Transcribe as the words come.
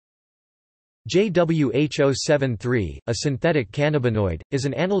JWH-073, a synthetic cannabinoid, is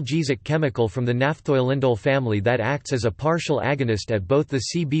an analgesic chemical from the naphthoylindole family that acts as a partial agonist at both the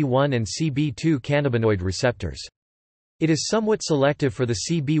CB1 and CB2 cannabinoid receptors. It is somewhat selective for the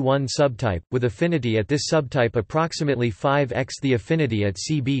CB1 subtype, with affinity at this subtype approximately 5x the affinity at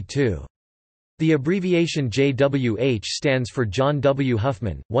CB2. The abbreviation JWH stands for John W.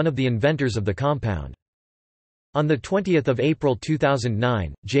 Huffman, one of the inventors of the compound. On 20 April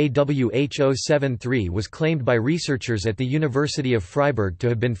 2009, JWH-073 was claimed by researchers at the University of Freiburg to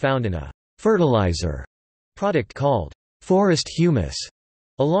have been found in a fertilizer product called forest humus,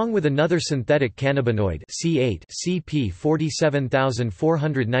 along with another synthetic cannabinoid C8 CP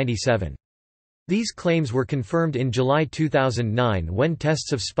 47497. These claims were confirmed in July 2009 when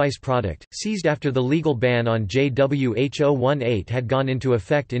tests of Spice product, seized after the legal ban on JWH-018 had gone into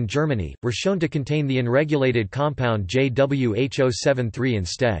effect in Germany, were shown to contain the unregulated compound JWH-073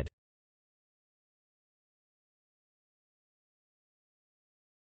 instead.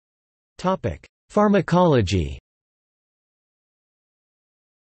 Pharmacology.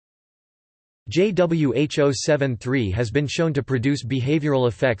 JWH-073 has been shown to produce behavioral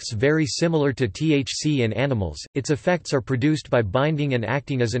effects very similar to THC in animals. Its effects are produced by binding and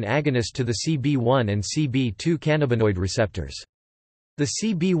acting as an agonist to the CB1 and CB2 cannabinoid receptors. The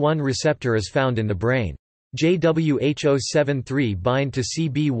CB1 receptor is found in the brain. JWH-073 bind to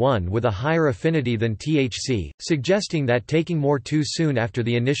CB1 with a higher affinity than THC, suggesting that taking more too soon after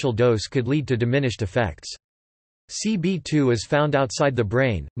the initial dose could lead to diminished effects. CB2 is found outside the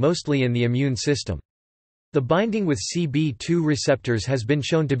brain, mostly in the immune system. The binding with CB2 receptors has been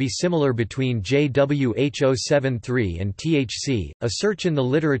shown to be similar between JWH-073 and THC. A search in the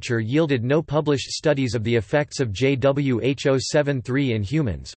literature yielded no published studies of the effects of JWH-073 in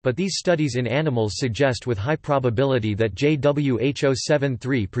humans, but these studies in animals suggest with high probability that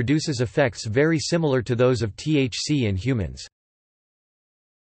JWH-073 produces effects very similar to those of THC in humans.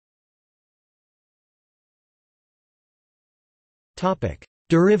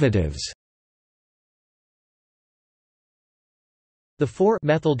 Derivatives. The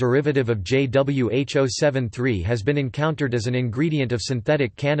 4-methyl derivative of JWH-073 has been encountered as an ingredient of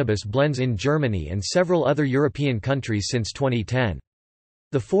synthetic cannabis blends in Germany and several other European countries since 2010.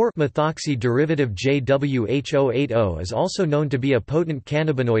 The 4-methoxy derivative JWH-080 is also known to be a potent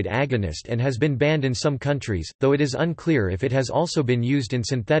cannabinoid agonist and has been banned in some countries, though it is unclear if it has also been used in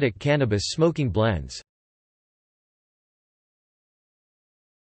synthetic cannabis smoking blends.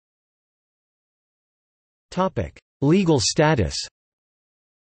 Legal status.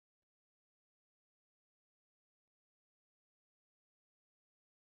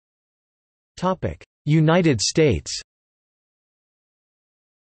 United States.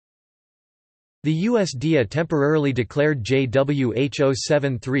 The USDA temporarily declared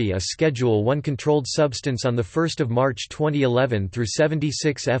JWH-073 a Schedule I controlled substance on 1 March 2011 through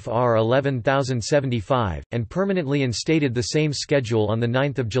 76 FR 11075, and permanently instated the same schedule on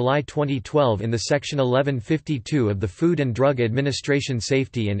 9 July 2012 in the Section 1152 of the Food and Drug Administration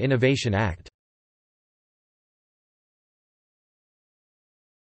Safety and Innovation Act.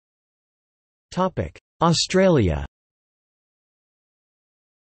 Australia.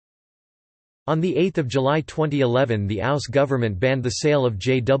 On 8 July 2011 the AUS government banned the sale of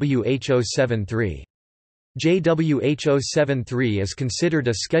JWH-073. JWH-073 is considered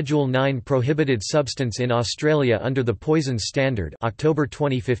a Schedule 9 prohibited substance in Australia under the Poisons Standard October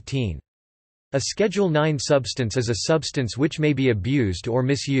 2015. A Schedule 9 substance is a substance which may be abused or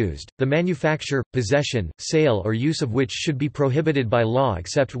misused, the manufacture, possession, sale or use of which should be prohibited by law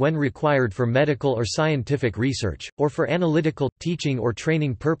except when required for medical or scientific research, or for analytical, teaching or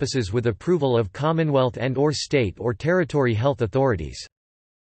training purposes with approval of Commonwealth and/or state or territory health authorities.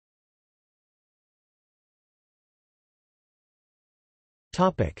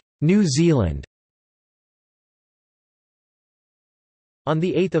 New Zealand. On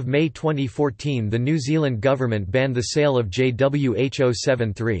 8 May 2014 the New Zealand government banned the sale of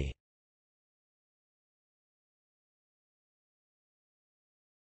JWH-073.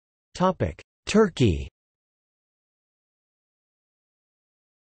 Turkey.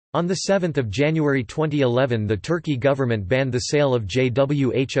 On 7 January 2011 the Turkey government banned the sale of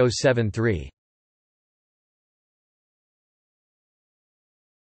JWH-073.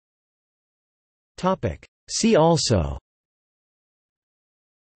 See also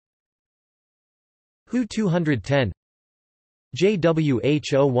WHO 210,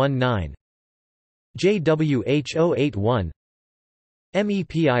 JWH-019, JWH-081,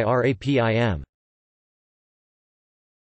 MEPIRAPIM.